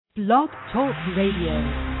Blog Talk Radio.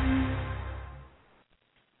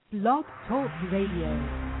 Blog Talk Radio.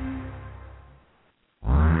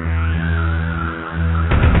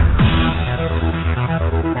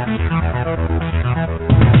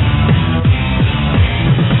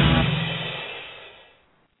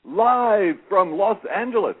 Live from Los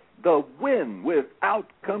Angeles, the Win Without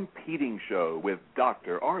Competing show with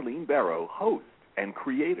Dr. Arlene Barrow, host and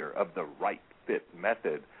creator of the Right Fit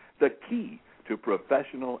Method, the key to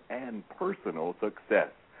professional and personal success.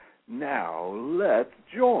 Now, let's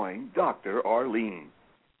join Dr. Arlene.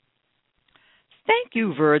 Thank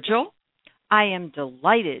you, Virgil. I am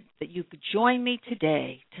delighted that you could join me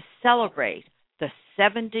today to celebrate the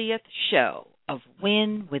 70th show of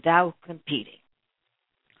Win Without Competing.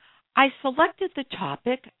 I selected the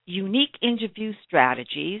topic, Unique Interview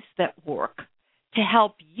Strategies That Work, to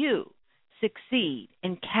help you succeed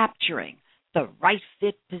in capturing the right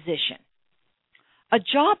fit position. A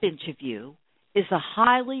job interview is a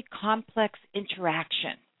highly complex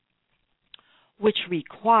interaction which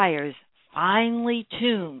requires finely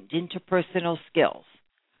tuned interpersonal skills.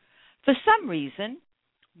 For some reason,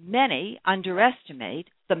 many underestimate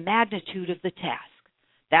the magnitude of the task.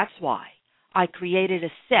 That's why I created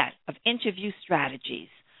a set of interview strategies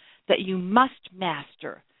that you must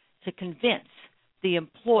master to convince the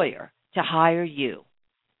employer to hire you.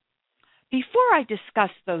 Before I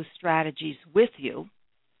discuss those strategies with you,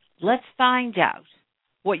 let's find out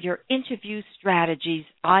what your interview strategies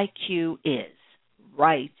IQ is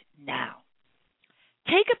right now.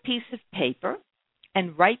 Take a piece of paper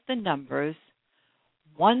and write the numbers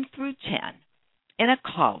 1 through 10 in a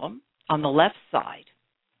column on the left side.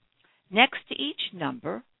 Next to each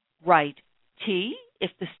number, write T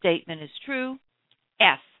if the statement is true,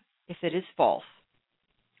 F if it is false.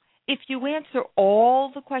 If you answer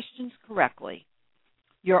all the questions correctly,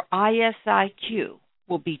 your ISIQ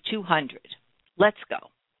will be 200. Let's go.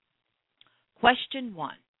 Question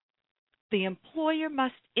 1. The employer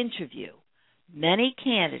must interview many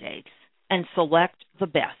candidates and select the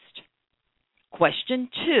best. Question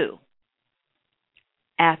 2.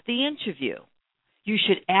 At the interview, you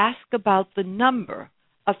should ask about the number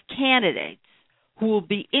of candidates who will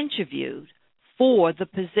be interviewed for the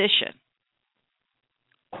position.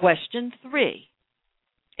 Question 3.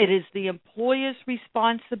 It is the employer's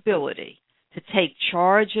responsibility to take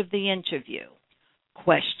charge of the interview.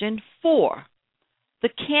 Question 4. The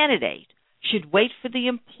candidate should wait for the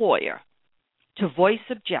employer to voice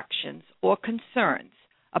objections or concerns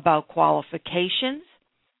about qualifications,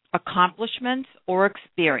 accomplishments, or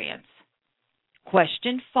experience.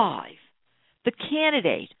 Question 5. The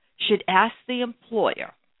candidate should ask the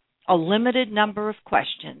employer a limited number of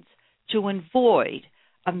questions to avoid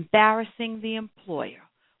embarrassing the employer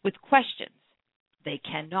with questions they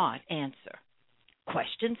cannot answer.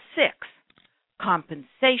 Question 6.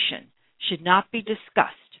 Compensation should not be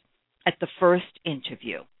discussed at the first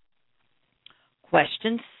interview.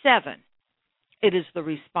 Question 7. It is the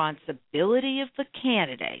responsibility of the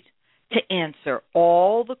candidate to answer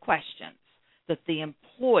all the questions that the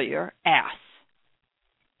employer asks.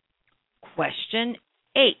 Question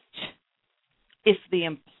 8. If the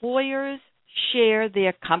employers share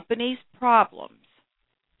their company's problems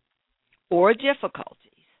or difficulties,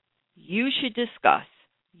 you should discuss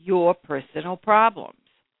your personal problems.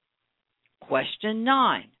 Question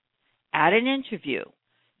 9. At an interview,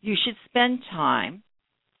 you should spend time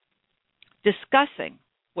discussing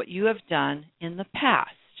what you have done in the past.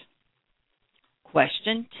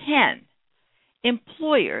 Question 10.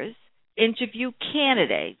 Employers interview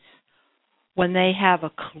candidates when they have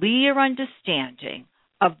a clear understanding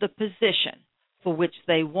of the position for which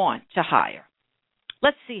they want to hire.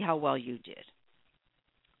 Let's see how well you did.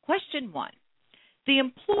 Question 1. The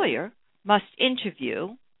employer must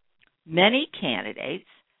interview many candidates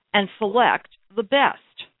and select the best.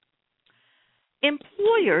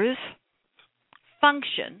 Employers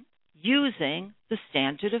function using the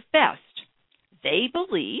standard of best. They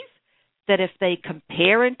believe that if they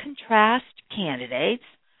compare and contrast candidates,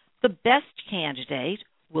 the best candidate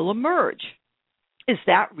will emerge. Is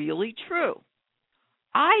that really true?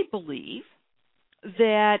 I believe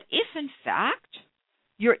that if, in fact,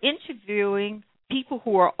 you're interviewing people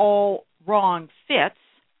who are all wrong fits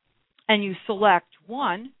and you select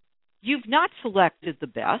one, you've not selected the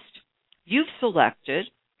best. You've selected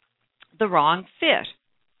the wrong fit.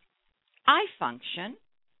 I function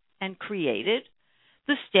and created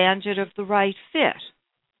the standard of the right fit.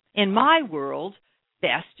 In my world,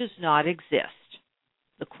 best does not exist.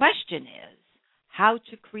 The question is how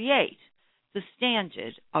to create the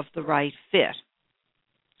standard of the right fit.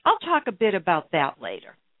 I'll talk a bit about that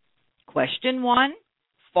later. Question 1,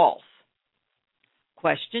 false.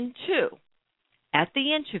 Question 2. At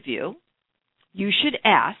the interview, you should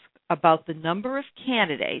ask about the number of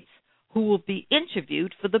candidates who will be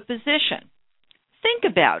interviewed for the position. Think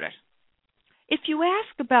about it. If you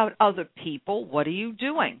ask about other people, what are you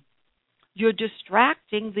doing? You're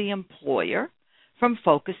distracting the employer from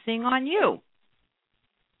focusing on you.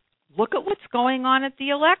 Look at what's going on at the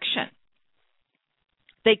election.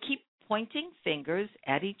 They keep pointing fingers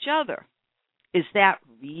at each other. Is that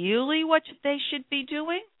really what they should be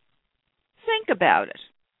doing? Think about it.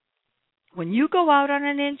 When you go out on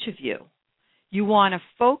an interview, you want to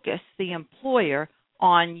focus the employer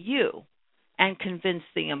on you and convince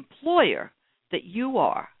the employer that you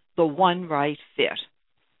are the one right fit.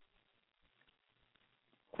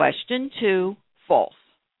 Question 2, false.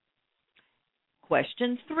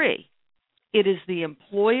 Question 3, it is the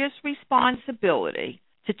employer's responsibility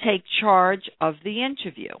to take charge of the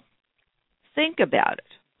interview. Think about it.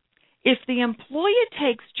 If the employer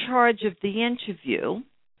takes charge of the interview,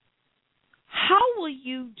 how will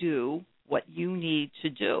you do what you need to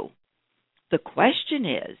do? The question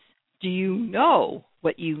is, do you know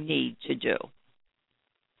what you need to do?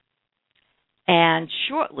 And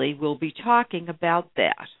shortly we'll be talking about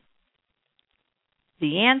that.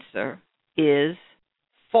 The answer is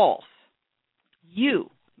false. You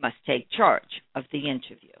must take charge of the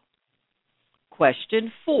interview.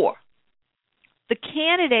 Question 4. The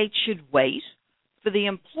candidate should wait for the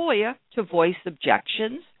employer to voice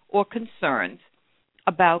objections or concerns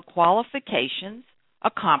about qualifications,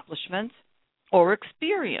 accomplishments, or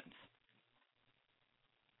experience.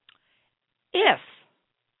 If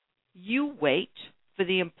you wait for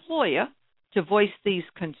the employer to voice these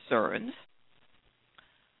concerns,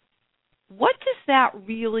 what does that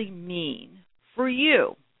really mean for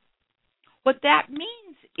you? What that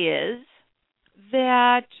means is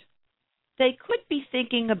that they could be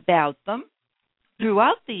thinking about them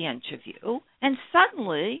throughout the interview, and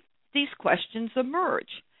suddenly these questions emerge.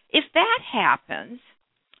 If that happens,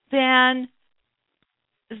 then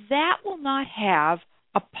that will not have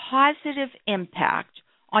a positive impact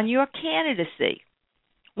on your candidacy.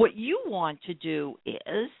 What you want to do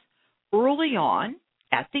is, early on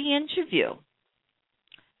at the interview,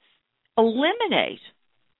 eliminate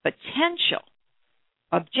potential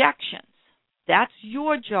objections. That's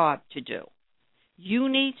your job to do. You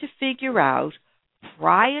need to figure out,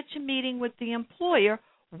 prior to meeting with the employer,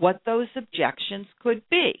 what those objections could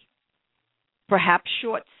be. Perhaps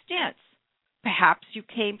short stints. Perhaps you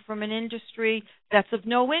came from an industry that's of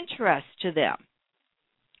no interest to them.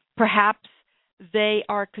 Perhaps they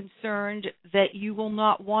are concerned that you will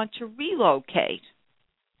not want to relocate.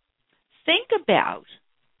 Think about,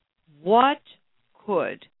 what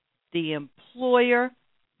could the employer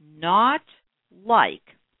not like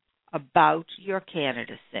about your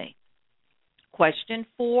candidacy? Question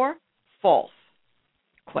 4, false.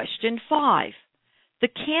 Question 5, the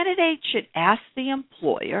candidate should ask the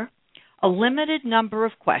employer a limited number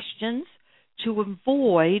of questions to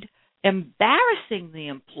avoid embarrassing the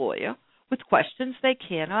employer with questions they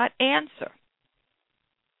cannot answer.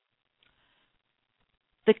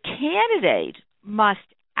 The candidate must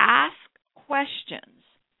ask questions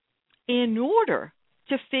in order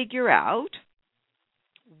to figure out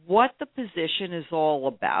what the position is all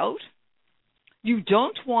about. You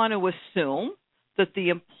don't want to assume that the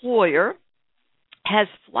employer has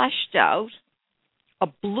fleshed out a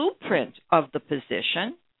blueprint of the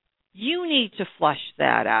position. You need to flesh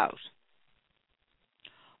that out.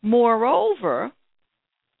 Moreover,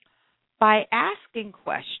 by asking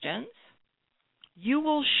questions, you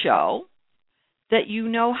will show that you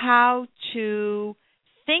know how to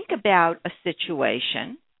think about a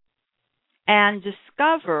situation and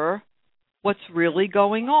discover what's really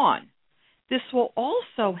going on. This will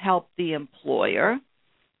also help the employer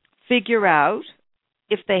figure out,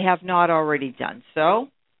 if they have not already done so,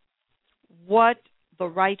 what the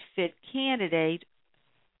right fit candidate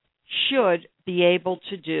should be able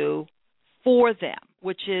to do for them,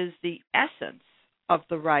 which is the essence of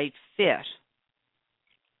the right fit.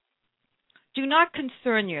 Do not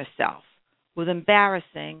concern yourself with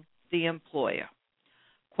embarrassing the employer.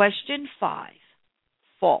 Question 5,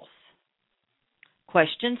 false.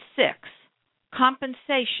 Question 6,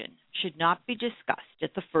 compensation should not be discussed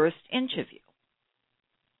at the first interview.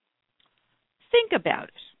 Think about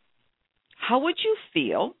it. How would you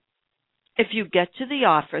feel if you get to the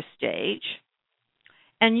offer stage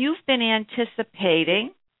and you've been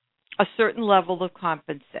anticipating a certain level of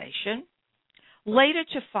compensation, later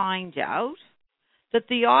to find out that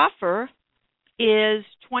the offer is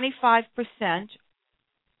 25%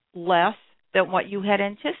 less than what you had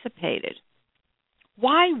anticipated?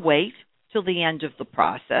 Why wait till the end of the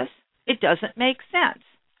process? It doesn't make sense.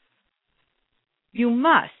 You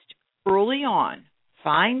must, early on,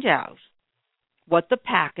 find out what the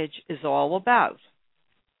package is all about.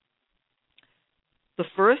 The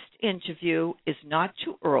first interview is not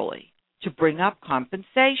too early to bring up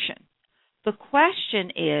compensation. The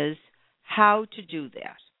question is how to do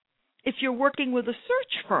that. If you're working with a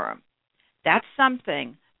search firm, that's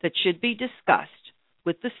something that should be discussed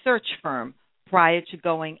with the search firm prior to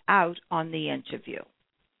going out on the interview.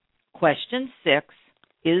 Question 6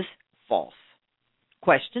 is false.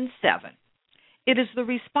 Question 7. It is the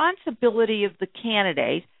responsibility of the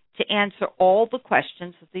candidate to answer all the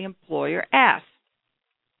questions that the employer asks.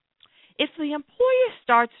 If the employer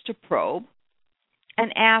starts to probe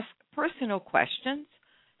and ask personal questions,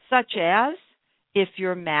 such as if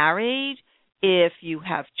you're married, if you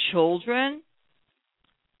have children,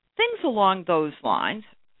 things along those lines,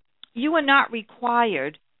 you are not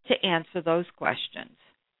required to answer those questions.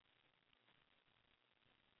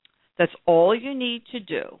 That's all you need to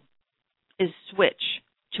do is switch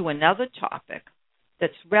to another topic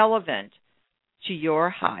that's relevant to your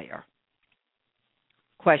hire.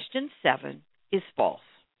 Question 7 is false.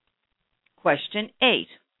 Question 8.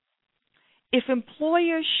 If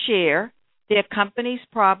employers share their company's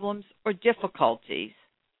problems or difficulties,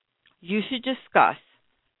 you should discuss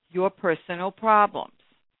your personal problems.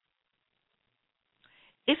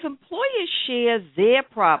 If employers share their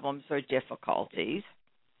problems or difficulties,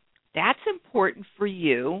 that's important for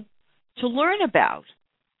you to learn about,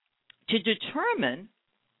 to determine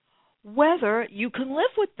whether you can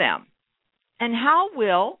live with them and how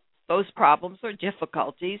will those problems or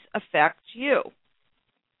difficulties affect you.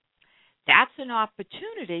 That's an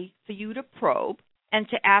opportunity for you to probe and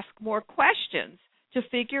to ask more questions to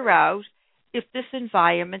figure out if this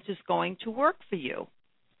environment is going to work for you.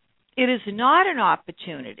 It is not an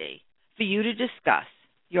opportunity for you to discuss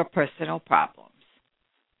your personal problems.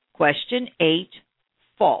 Question 8,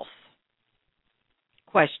 false.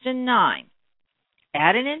 Question 9,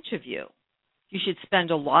 at an interview, you should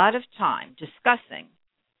spend a lot of time discussing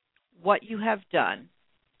what you have done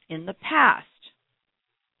in the past.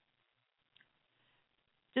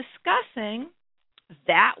 Discussing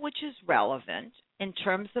that which is relevant in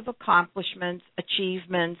terms of accomplishments,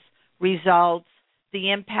 achievements, results,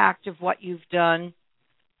 the impact of what you've done,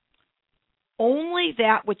 only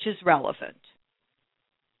that which is relevant.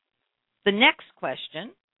 The next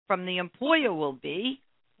question from the employer will be,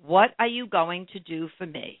 what are you going to do for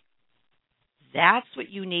me? That's what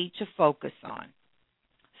you need to focus on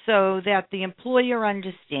so that the employer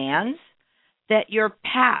understands that your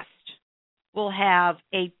past will have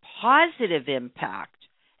a positive impact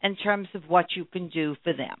in terms of what you can do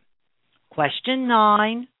for them. Question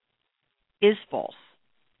 9 is false.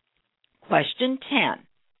 Question 10.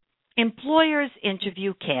 Employers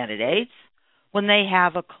interview candidates when they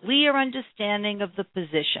have a clear understanding of the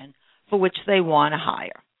position for which they want to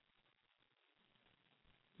hire.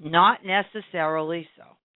 Not necessarily so.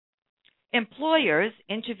 Employers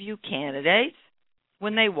interview candidates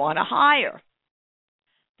when they want to hire.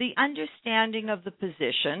 The understanding of the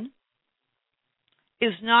position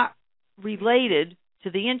is not related to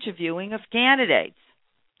the interviewing of candidates.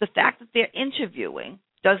 The fact that they're interviewing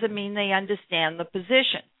doesn't mean they understand the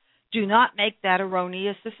position. Do not make that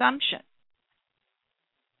erroneous assumption.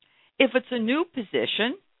 If it's a new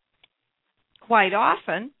position, quite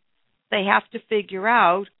often they have to figure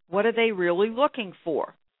out what are they really looking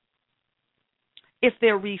for. If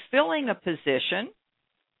they're refilling a position,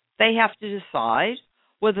 they have to decide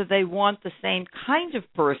whether they want the same kind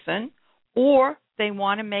of person or they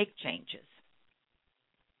want to make changes.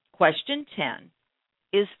 Question 10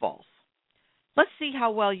 is false. Let's see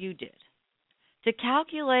how well you did. To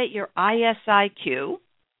calculate your ISIQ,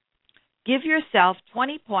 give yourself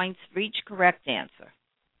 20 points for each correct answer.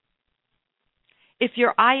 If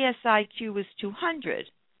your ISIQ is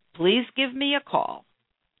 200, please give me a call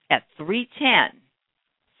at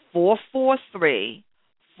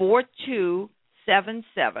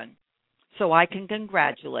 310-443-4277 so I can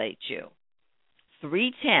congratulate you.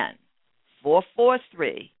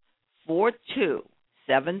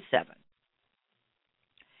 310-443-4277.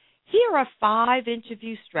 Here are 5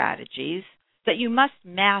 interview strategies that you must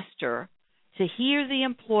master to hear the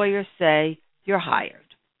employer say you're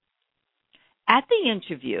hired. At the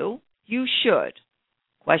interview, you should,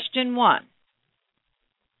 question 1,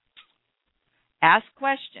 ask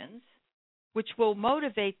questions which will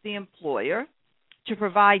motivate the employer to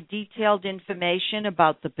provide detailed information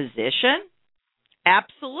about the position.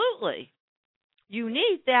 Absolutely. You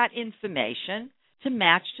need that information to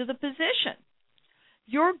match to the position.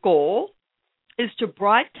 Your goal is to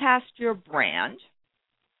broadcast your brand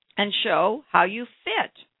and show how you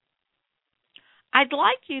fit. I'd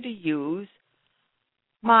like you to use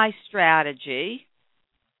my strategy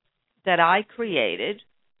that I created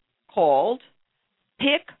called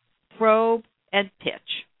Pick, Probe, and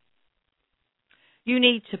Pitch. You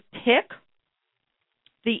need to pick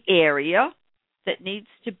the area that needs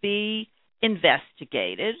to be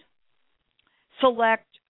investigated, select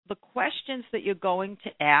the questions that you're going to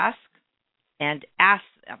ask, and ask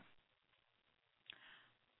them.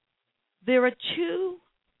 There are two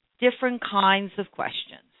different kinds of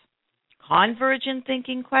questions: convergent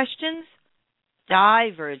thinking questions,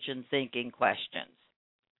 divergent thinking questions.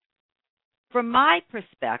 From my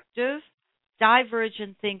perspective,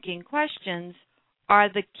 divergent thinking questions are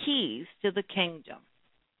the keys to the kingdom.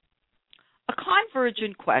 A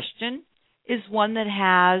convergent question is one that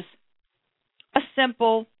has a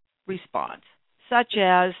simple response, such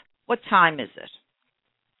as, what time is it?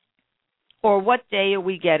 Or what day are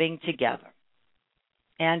we getting together?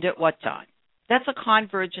 And at what time? That's a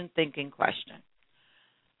convergent thinking question.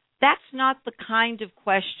 That's not the kind of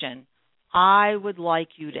question I would like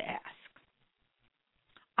you to ask.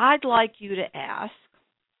 I'd like you to ask,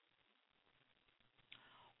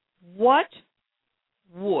 what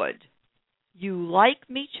would you like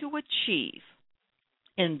me to achieve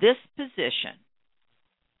in this position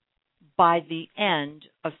by the end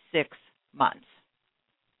of 6 months?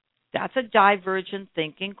 That's a divergent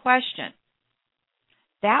thinking question.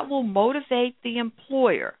 That will motivate the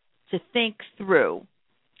employer to think through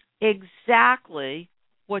exactly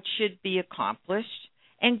what should be accomplished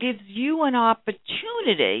and gives you an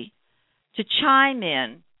opportunity to chime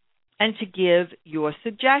in and to give your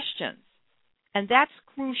suggestions. And that's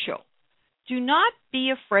crucial. Do not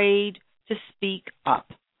be afraid to speak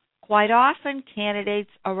up. Quite often,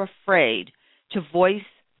 candidates are afraid to voice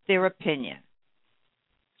their opinion.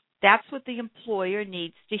 That's what the employer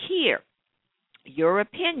needs to hear: your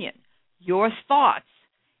opinion, your thoughts,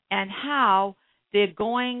 and how they're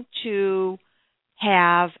going to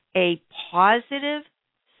have a positive,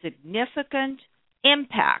 significant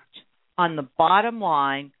impact on the bottom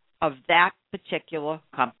line of that particular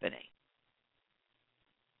company.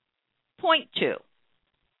 Point 2,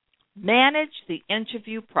 manage the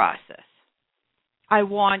interview process. I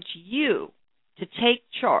want you to take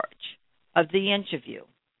charge of the interview.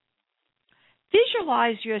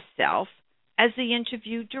 Visualize yourself as the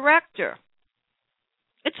interview director.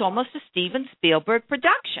 It's almost a Steven Spielberg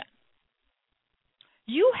production.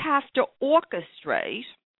 You have to orchestrate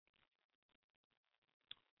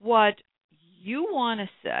what you want to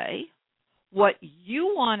say, what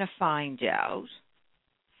you want to find out,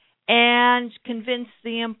 and convince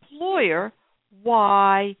the employer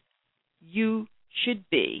why you should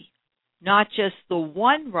be not just the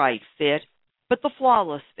one right fit, but the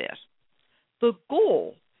flawless fit. The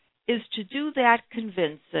goal is to do that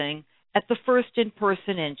convincing at the first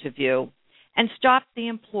in-person interview and stop the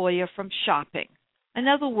employer from shopping. In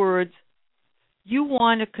other words, you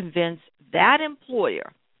want to convince that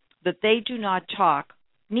employer that they do not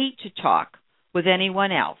need to talk with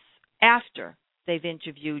anyone else after they've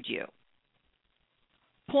interviewed you.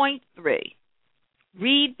 Point 3,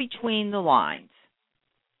 read between the lines.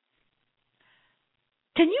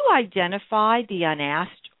 Can you identify the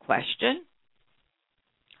unasked question?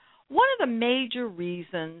 One of the major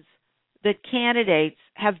reasons that candidates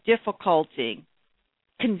have difficulty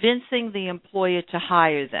convincing the employer to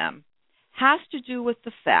hire them has to do with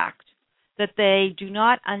the fact that they do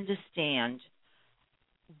not understand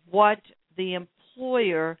what the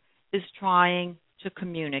employer is trying to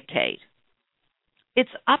communicate. It's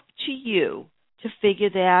up to you to figure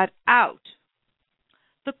that out.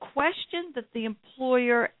 The question that the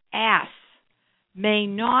employer asks may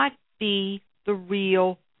not be the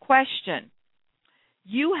real question.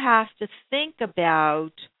 You have to think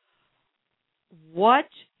about what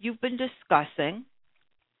you've been discussing,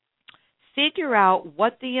 figure out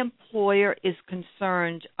what the employer is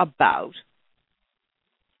concerned about,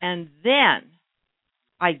 and then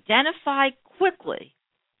identify quickly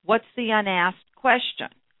what's the unasked question.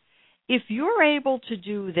 If you're able to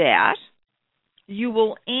do that, you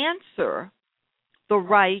will answer the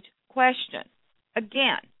right question.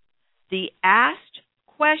 Again, the asked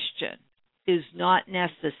question is not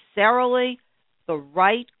necessarily the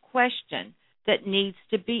right question that needs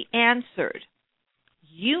to be answered.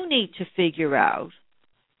 You need to figure out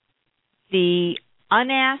the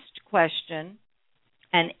unasked question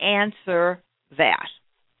and answer that.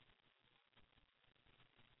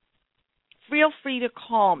 Feel free to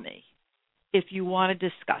call me if you want to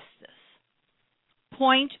discuss this.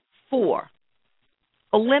 Point 4,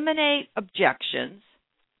 Eliminate objections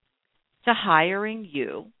to hiring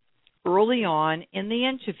you early on in the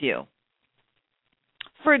interview.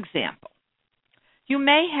 For example, you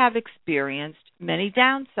may have experienced many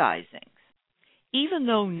downsizings. Even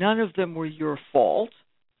though none of them were your fault,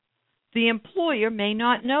 the employer may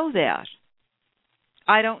not know that.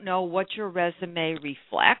 I don't know what your resume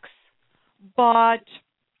reflects, but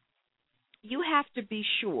you have to be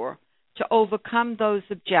sure to overcome those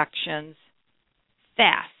objections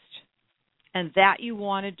fast, and that you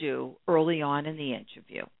want to do early on in the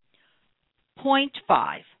interview. Point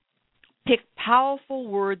 5, pick powerful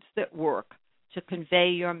words that work to convey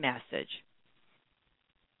your message.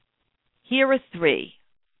 Here are 3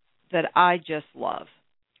 that I just love.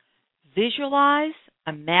 Visualize,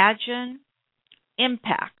 imagine,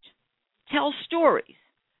 impact. Tell stories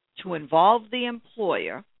to involve the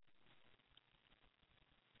employer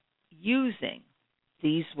using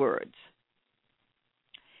these words.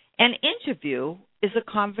 An interview is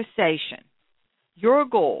a conversation. Your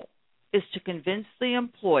goal is to convince the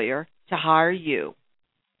employer to hire you.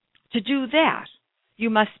 To do that, you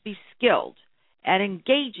must be skilled at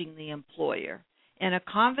engaging the employer in a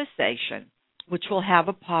conversation which will have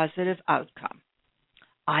a positive outcome.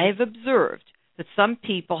 I have observed that some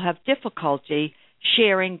people have difficulty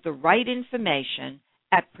sharing the right information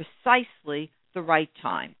at precisely the right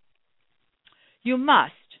time. You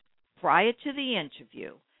must, prior to the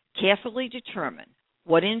interview, carefully determine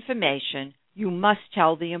what information you must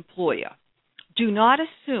tell the employer. Do not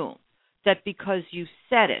assume that because you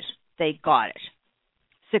said it, they got it.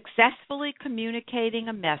 Successfully communicating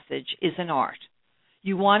a message is an art.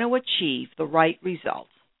 You want to achieve the right results.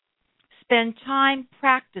 Spend time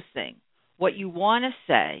practicing what you want to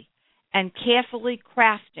say and carefully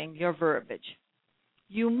crafting your verbiage.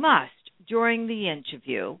 You must, during the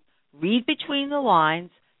interview, read between the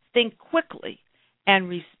lines, think quickly, and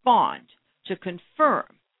respond to confirm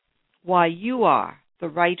why you are the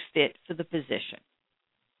right fit for the position.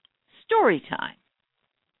 Story time.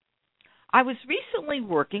 I was recently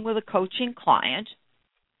working with a coaching client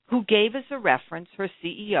who gave as a reference her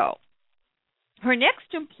CEO. Her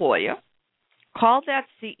next employer called that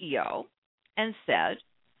CEO and said,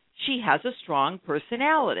 "She has a strong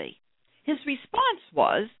personality." His response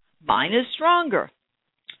was, "Mine is stronger."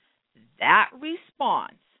 That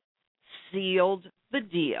response sealed the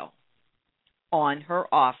deal on her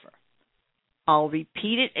offer. I'll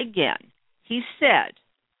repeat it again. He said,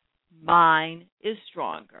 "Mine is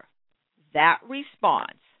stronger." That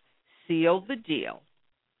response sealed the deal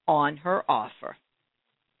on her offer.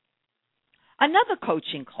 Another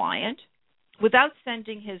coaching client, without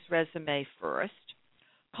sending his resume first,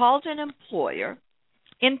 called an employer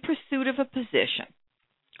in pursuit of a position.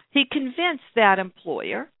 He convinced that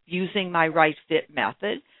employer, using my right fit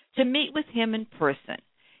method, to meet with him in person.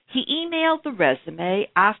 He emailed the resume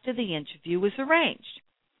after the interview was arranged.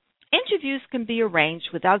 Interviews can be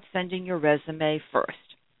arranged without sending your resume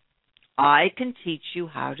first. I can teach you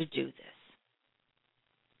how to do this.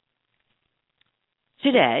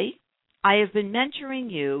 Today, I have been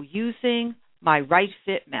mentoring you using my right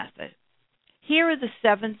fit method. Here are the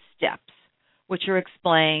 7 steps which are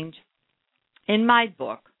explained in my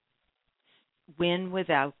book, Win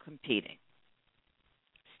Without Competing.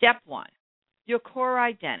 Step 1, your core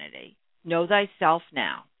identity. Know thyself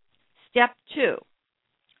now. Step 2,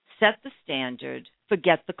 set the standard.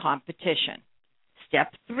 Forget the competition.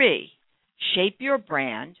 Step 3, shape your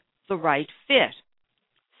brand the right fit.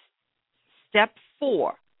 Step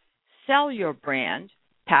 4, sell your brand,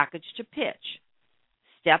 package to pitch.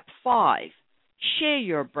 Step 5, share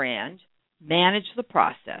your brand, manage the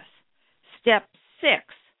process. Step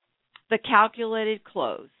 6, the calculated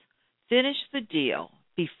close. Finish the deal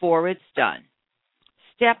before it's done.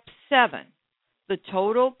 Step 7, the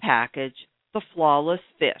total package, the flawless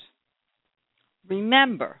fit.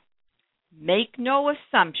 Remember, make no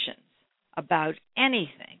assumptions about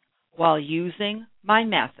anything while using my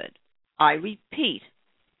method. I repeat,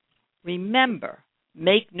 remember,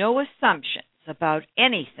 make no assumptions about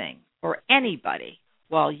anything or anybody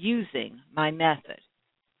while using my method.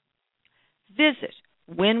 Visit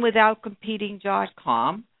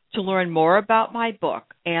winwithoutcompeting.com to learn more about my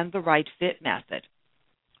book and the right fit method.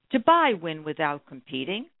 To buy Win Without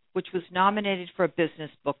Competing, which was nominated for a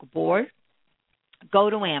Business Book Award, go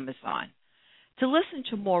to Amazon. To listen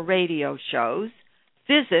to more radio shows,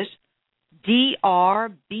 visit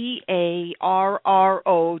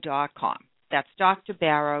drbarro.com. That's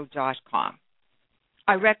drbarro.com.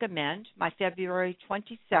 I recommend my February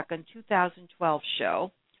 22nd, 2012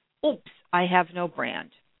 show, Oops, I Have No Brand.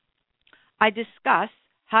 I discuss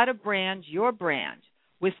how to brand your brand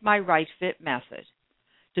with my right fit method.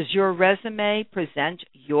 Does your resume present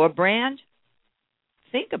your brand?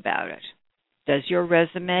 Think about it. Does your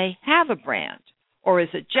resume have a brand, or is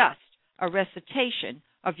it just a recitation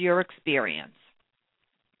of your experience?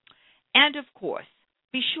 And of course,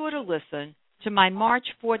 be sure to listen to my March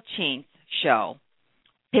 14th show,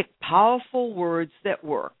 Pick Powerful Words That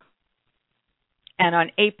Work. And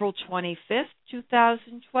on April 25th,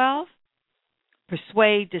 2012,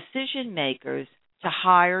 persuade decision makers to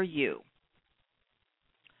hire you.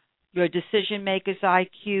 Your decision maker's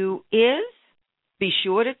IQ is? Be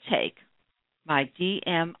sure to take my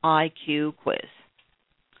ISIQ Quiz.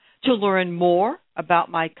 To learn more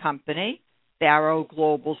about my company, Barrow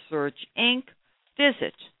Global Search Inc.,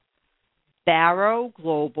 visit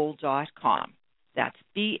barrowglobal.com. That's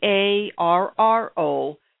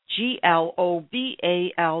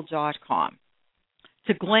BARROGLOBAL.com.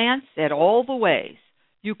 To glance at all the ways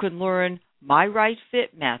you can learn my Right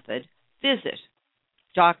Fit method, visit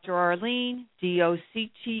Dr. Arlene,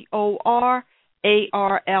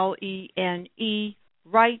 DOCTORARLENE,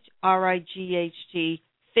 Right, RIGHT,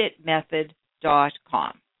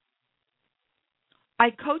 fitmethod.com. I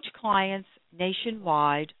coach clients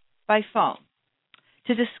nationwide by phone.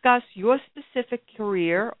 To discuss your specific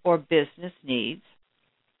career or business needs,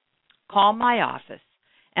 call my office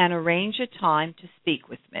and arrange a time to speak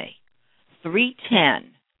with me.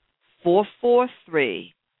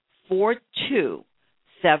 310-443-4277.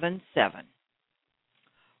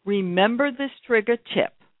 Remember this trigger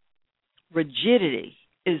tip. Rigidity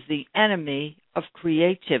is the enemy of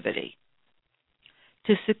creativity.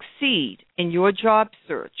 To succeed in your job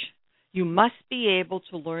search, you must be able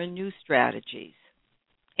to learn new strategies,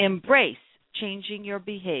 embrace changing your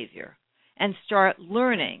behavior, and start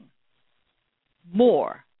learning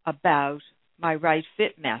more about my Right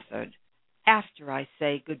Fit method after I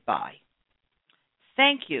say goodbye.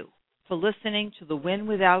 Thank you for listening to the Win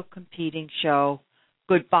Without Competing show.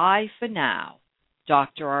 Goodbye for now,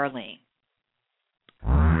 Dr. Arlene.